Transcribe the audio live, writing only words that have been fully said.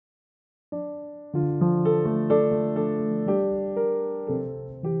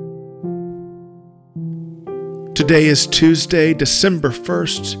Today is Tuesday, December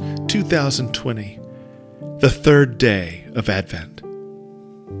 1st, 2020, the third day of Advent.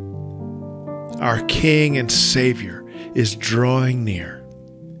 Our King and Savior is drawing near.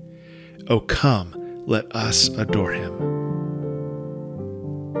 Oh, come, let us adore him.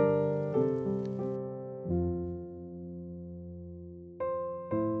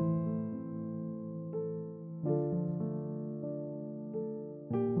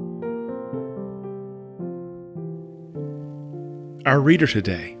 Our reader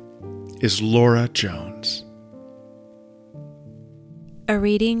today is Laura Jones. A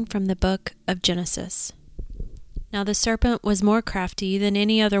reading from the book of Genesis. Now the serpent was more crafty than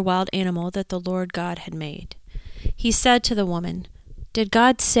any other wild animal that the Lord God had made. He said to the woman, "Did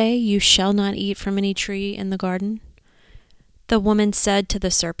God say you shall not eat from any tree in the garden?" The woman said to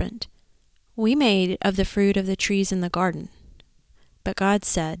the serpent, "We may eat of the fruit of the trees in the garden." But God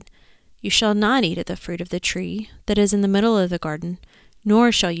said, "You shall not eat of the fruit of the tree that is in the middle of the garden,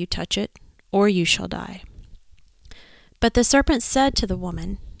 nor shall you touch it, or you shall die." But the serpent said to the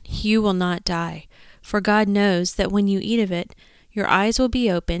woman, "You will not die, for God knows that when you eat of it, your eyes will be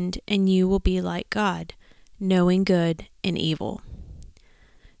opened, and you will be like God, knowing good and evil."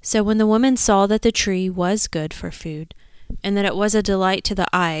 So when the woman saw that the tree was good for food, and that it was a delight to the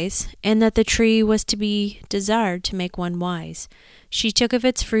eyes, and that the tree was to be desired to make one wise, she took of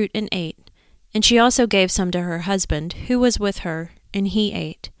its fruit and ate. And she also gave some to her husband, who was with her, and he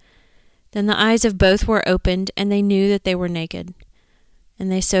ate. Then the eyes of both were opened, and they knew that they were naked.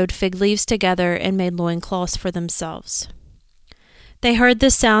 And they sewed fig leaves together and made loincloths for themselves. They heard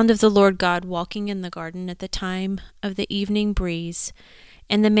the sound of the Lord God walking in the garden at the time of the evening breeze,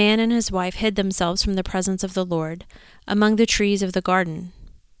 and the man and his wife hid themselves from the presence of the Lord among the trees of the garden.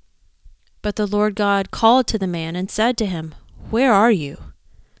 But the Lord God called to the man and said to him, "Where are you?"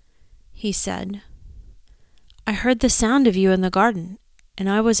 He said, "I heard the sound of you in the garden, and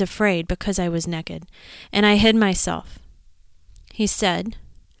I was afraid because I was naked, and I hid myself." He said,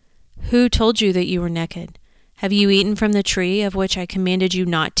 "Who told you that you were naked? Have you eaten from the tree of which I commanded you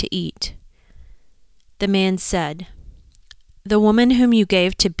not to eat?" The man said, "The woman whom you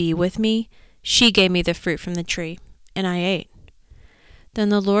gave to be with me, she gave me the fruit from the tree, and I ate." Then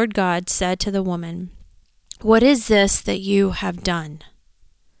the Lord God said to the woman, "What is this that you have done?"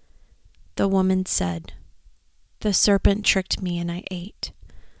 The woman said, "The serpent tricked me, and I ate."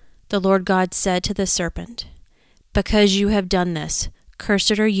 The Lord God said to the serpent, "Because you have done this,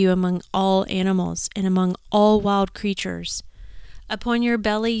 cursed are you among all animals and among all wild creatures. Upon your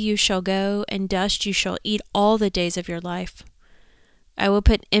belly you shall go, and dust you shall eat all the days of your life. I will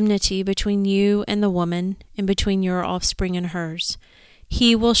put enmity between you and the woman, and between your offspring and hers.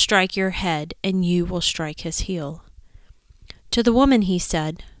 He will strike your head, and you will strike his heel." To the woman he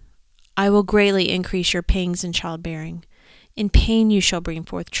said, "I will greatly increase your pangs in childbearing. In pain you shall bring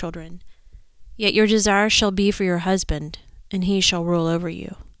forth children. Yet your desire shall be for your husband, and he shall rule over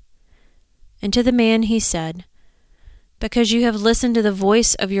you." And to the man he said, "Because you have listened to the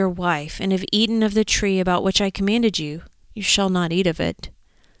voice of your wife, and have eaten of the tree about which I commanded you, you shall not eat of it.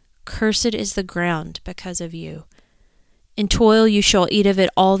 Cursed is the ground because of you. In toil you shall eat of it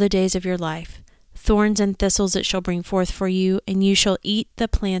all the days of your life. Thorns and thistles it shall bring forth for you, and you shall eat the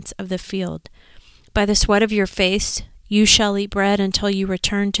plants of the field. By the sweat of your face you shall eat bread until you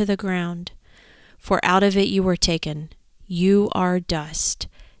return to the ground. For out of it you were taken. You are dust,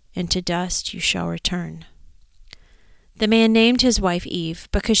 and to dust you shall return." The man named his wife Eve,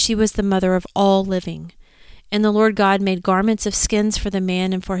 because she was the mother of all living. And the Lord God made garments of skins for the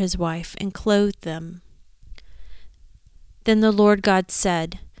man and for his wife, and clothed them. Then the Lord God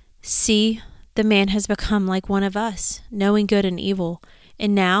said, "See, the man has become like one of us, knowing good and evil,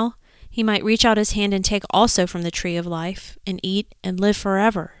 and now he might reach out his hand and take also from the tree of life, and eat and live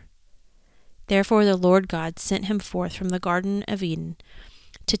forever." Therefore the Lord God sent him forth from the Garden of Eden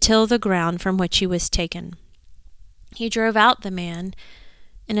to till the ground from which he was taken. He drove out the man,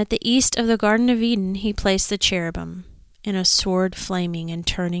 and at the east of the Garden of Eden he placed the cherubim, and a sword flaming and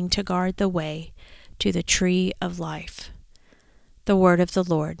turning to guard the way to the tree of life. The word of the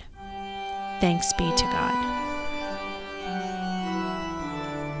Lord. Thanks be to God.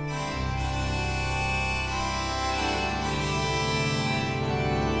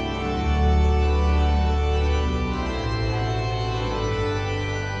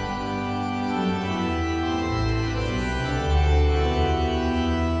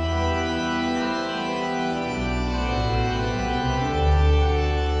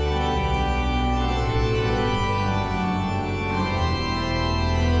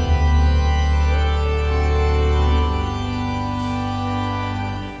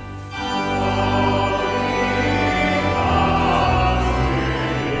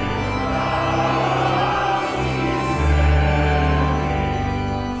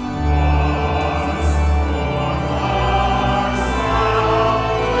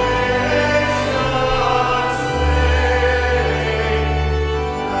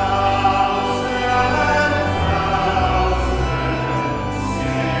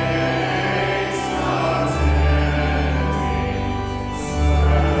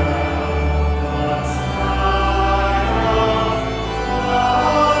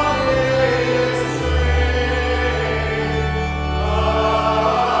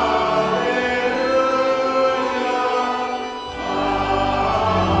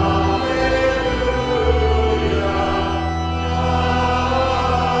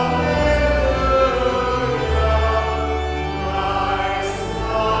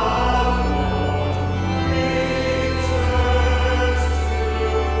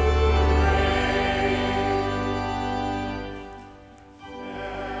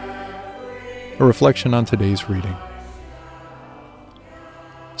 A reflection on today's reading.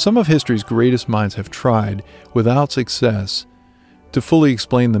 Some of history's greatest minds have tried, without success, to fully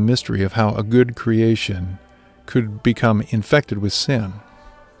explain the mystery of how a good creation could become infected with sin.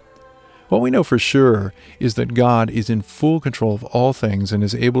 What we know for sure is that God is in full control of all things and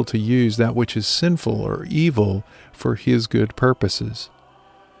is able to use that which is sinful or evil for His good purposes.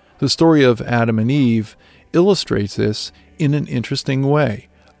 The story of Adam and Eve illustrates this in an interesting way,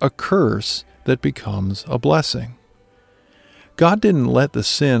 a curse that becomes a blessing. God didn't let the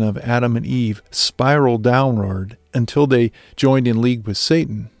sin of Adam and Eve spiral downward until they joined in league with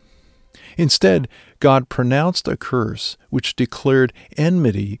Satan. Instead, God pronounced a curse which declared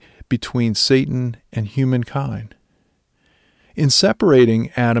enmity between Satan and humankind. In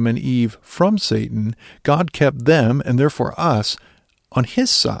separating Adam and Eve from Satan, God kept them, and therefore us, on His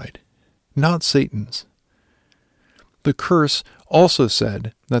side, not Satan's. The curse also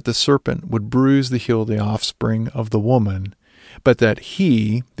said that the serpent would bruise the heel of the offspring of the woman, but that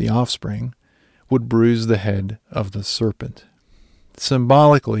he, the offspring, would bruise the head of the serpent.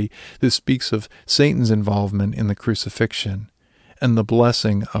 Symbolically, this speaks of Satan's involvement in the crucifixion and the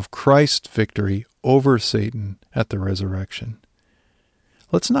blessing of Christ's victory over Satan at the resurrection.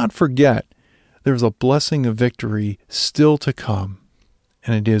 Let's not forget there's a blessing of victory still to come,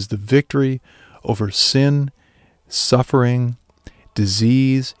 and it is the victory over sin, suffering,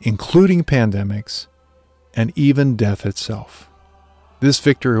 disease, including pandemics, and even death itself. This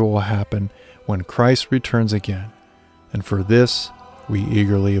victory will happen when Christ returns again, and for this we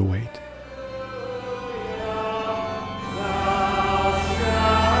eagerly await.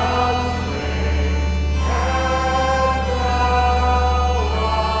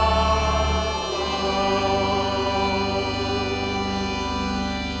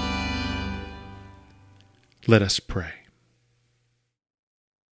 Let us pray.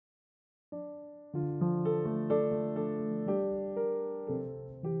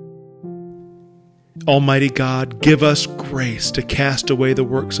 Almighty God, give us grace to cast away the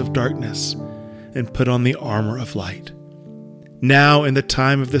works of darkness and put on the armor of light. Now in the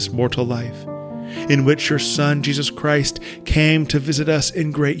time of this mortal life, in which your Son, Jesus Christ, came to visit us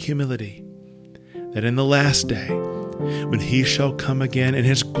in great humility, that in the last day, when He shall come again in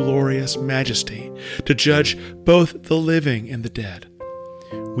His glorious majesty to judge both the living and the dead,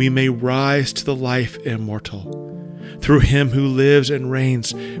 we may rise to the life immortal, through Him who lives and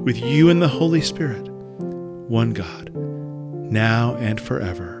reigns with you in the Holy Spirit, one God, now and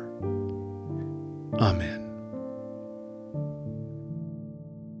forever. Amen.